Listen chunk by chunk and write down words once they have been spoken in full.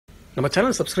நம்ம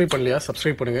channel subscribe பண்ணலையா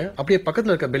subscribe பண்ணுங்க. அப்படியே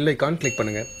பக்கத்துல இருக்க பெல் ஐகான் கிளிக்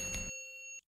பண்ணுங்க.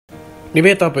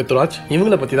 நிவேதா பெத்துராஜ்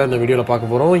இவங்கள பத்தி தான் இந்த வீடியோல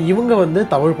பார்க்க போறோம். இவங்க வந்து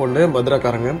தமிழ் பொண்ணு,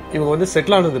 மதுரைக்காரங்க. இவங்க வந்து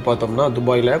செட்டில் ஆனது பார்த்தோம்னா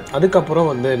துபாயில. அதுக்கப்புறம்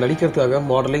வந்து நடிக்கிறதுக்காக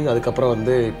மாடலிங், அதுக்கப்புறம்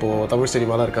வந்து இப்போ தமிழ்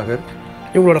சினிமால இருக்காங்க.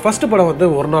 இவங்களோட ஃபர்ஸ்ட் படம் வந்து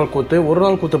ஒரு நாள்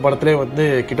கூத்து படத்திலே வந்து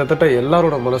கிட்டத்தட்ட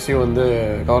எல்லாரோட மனசையும் வந்து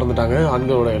கவர்ந்துட்டாங்க.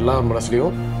 ஆண்களோட எல்லா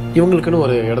மனசுலையும் இவங்களுக்குன்னு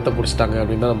ஒரு இடத்த பிடிச்சிட்டாங்க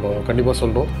அப்படின்னு தான் நம்ம கண்டிப்பாக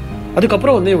சொல்லணும்.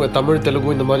 அதுக்கப்புறம் வந்து இவங்க தமிழ்,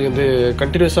 தெலுங்கு இந்த மாதிரி வந்து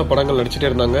கண்டினியூஸாக படங்கள் நடிச்சிட்டே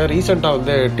இருந்தாங்க. ரீசெண்டாக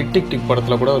வந்து டிக் டிக் டிக்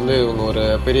படத்தில் கூட வந்து இவங்க ஒரு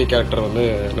பெரிய கேரக்டர் வந்து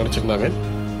நடிச்சிருந்தாங்க.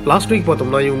 லாஸ்ட் வீக்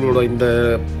பார்த்தோம்னா இவங்களோட இந்த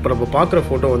நம்ம பார்க்குற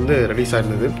ஃபோட்டோ வந்து ரிலீஸ்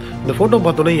ஆயிருந்தது. இந்த ஃபோட்டோ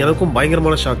பார்த்தோன்னே எனக்கும்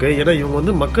பயங்கரமான ஷாக்கு. ஏன்னா இவங்க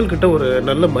வந்து மக்கள்கிட்ட ஒரு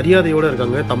நல்ல மரியாதையோடு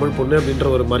இருக்காங்க. தமிழ் பொண்ணு அப்படின்ற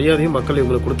ஒரு மரியாதையும் மக்கள்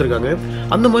இவங்களுக்கு கொடுத்துருக்காங்க.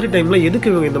 அந்த மாதிரி டைமில்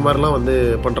எதுக்கு இவங்க இந்த மாதிரிலாம் வந்து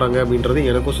பண்ணுறாங்க அப்படின்றது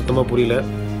எனக்கும் சுத்தமாக புரியல.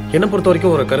 என்னை பொறுத்த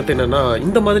வரைக்கும் ஒரு கருத்து என்னன்னா,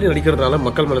 இந்த மாதிரி நடிக்கிறதுனால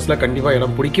மக்கள் மனசுல கண்டிப்பாக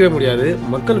இடம் பிடிக்கவே முடியாது.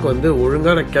 மக்களுக்கு வந்து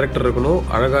ஒழுங்கான கேரக்டர் இருக்கணும்,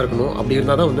 அழகாக இருக்கணும். அப்படி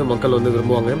இருந்தால் தான் வந்து மக்கள் வந்து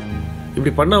விரும்புவாங்க.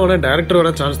 இப்படி பண்ண வேணா டேரக்டர்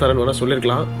வேணா சான்ஸ் தரேன்னு வேணா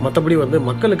சொல்லியிருக்கலாம். மற்றபடி வந்து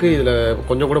மக்களுக்கு இதில்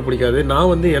கொஞ்சம் கூட பிடிக்காது.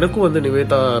 நான் வந்து எனக்கும் வந்து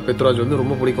நிவேதா பெத்துராஜ் வந்து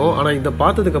ரொம்ப பிடிக்கும். ஆனால் இதை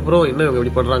பார்த்ததுக்கப்புறம் என்ன இவங்க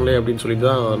இப்படி பண்ணுறாங்களே அப்படின்னு சொல்லிட்டு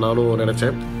தான் நானும்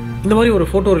நினச்சேன். இந்த மாதிரி ஒரு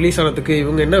ஃபோட்டோ ரிலீஸ் ஆனதுக்கு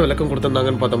இவங்க என்ன விளக்கம்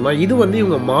கொடுத்துருந்தாங்கன்னு பார்த்தோம்னா, இது வந்து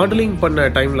இவங்க மாடலிங் பண்ண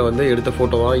டைமில் வந்து எடுத்த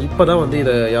ஃபோட்டோவா, இப்போ தான் வந்து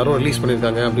இதை யாரும் ரிலீஸ்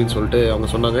பண்ணியிருக்காங்க அப்படின்னு சொல்லிட்டு அவங்க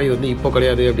சொன்னாங்க. இது வந்து இப்போ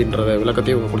கிடையாது அப்படின்ற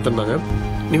விளக்கத்தையும் இவங்க கொடுத்துருந்தாங்க.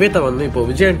 நிவேதா வந்து இப்போ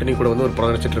விஜய் ஆண்டனி கூட வந்து ஒரு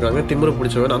படம் நடிச்சிட்டு இருக்காங்க, திமிரு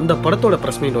பிடிச்சவன். அந்த படத்தோட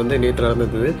ப்ரெஸ் மீட் வந்து நேற்று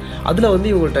நடந்தது. அதில் வந்து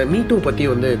இவங்கள்ட்ட மீ2 பற்றி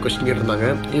வந்து கொஸ்டின் கேட்டிருந்தாங்க.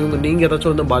 நீங்கள்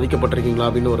ஏதாச்சும் வந்து பாதிக்கப்பட்டிருக்கீங்களா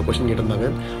அப்படின்னு ஒரு கொஸ்டின் கேட்டிருந்தாங்க.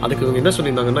 அதுக்கு இவங்க என்ன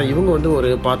சொல்லியிருந்தாங்கன்னா, இவங்க வந்து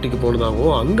ஒரு பார்ட்டிக்கு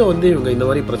போனதாகவும், அங்கே வந்து இவங்க இந்த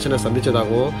மாதிரி பிரச்சனை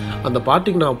சந்திச்சதாகவும், அந்த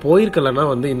பார்ட்டிக்கு நான் போயிருக்கலன்னா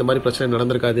வந்து இந்த மாதிரி பிரச்சனை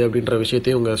நடந்திருக்காது அப்படின்ற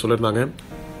விஷயத்தையும் இவங்க சொல்லியிருந்தாங்க.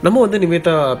 நம்ம வந்து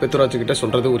நிவேதா பெத்துராஜ் கிட்ட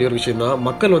சொல்றது ஒரே ஒரு விஷயம் தான்.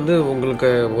 மக்கள் வந்து உங்களுக்கு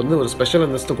வந்து ஒரு ஸ்பெஷல்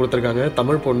அந்தஸ்து கொடுத்துருக்காங்க.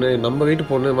 தமிழ் பொண்ணு, நம்ம வீட்டு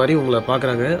பொண்ணு மாதிரி உங்களை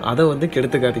பார்க்குறாங்க. அதை வந்து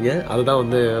கெடுத்துக்காதீங்க. அதுதான்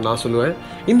வந்து நான் சொல்லுவேன்.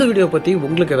 இந்த வீடியோ பற்றி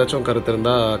உங்களுக்கு ஏதாச்சும் கருத்து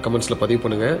இருந்தால் கமெண்ட்ஸில் பதிவு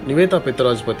பண்ணுங்க. நிவேதா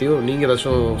பெத்துராஜ் பற்றியும் நீங்கள்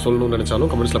ஏதாச்சும் சொல்லணும்னு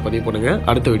நினைச்சாலும் கமெண்ட்ஸில் பதிவு பண்ணுங்க.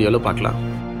 அடுத்த வீடியோவில் பார்க்கலாம்.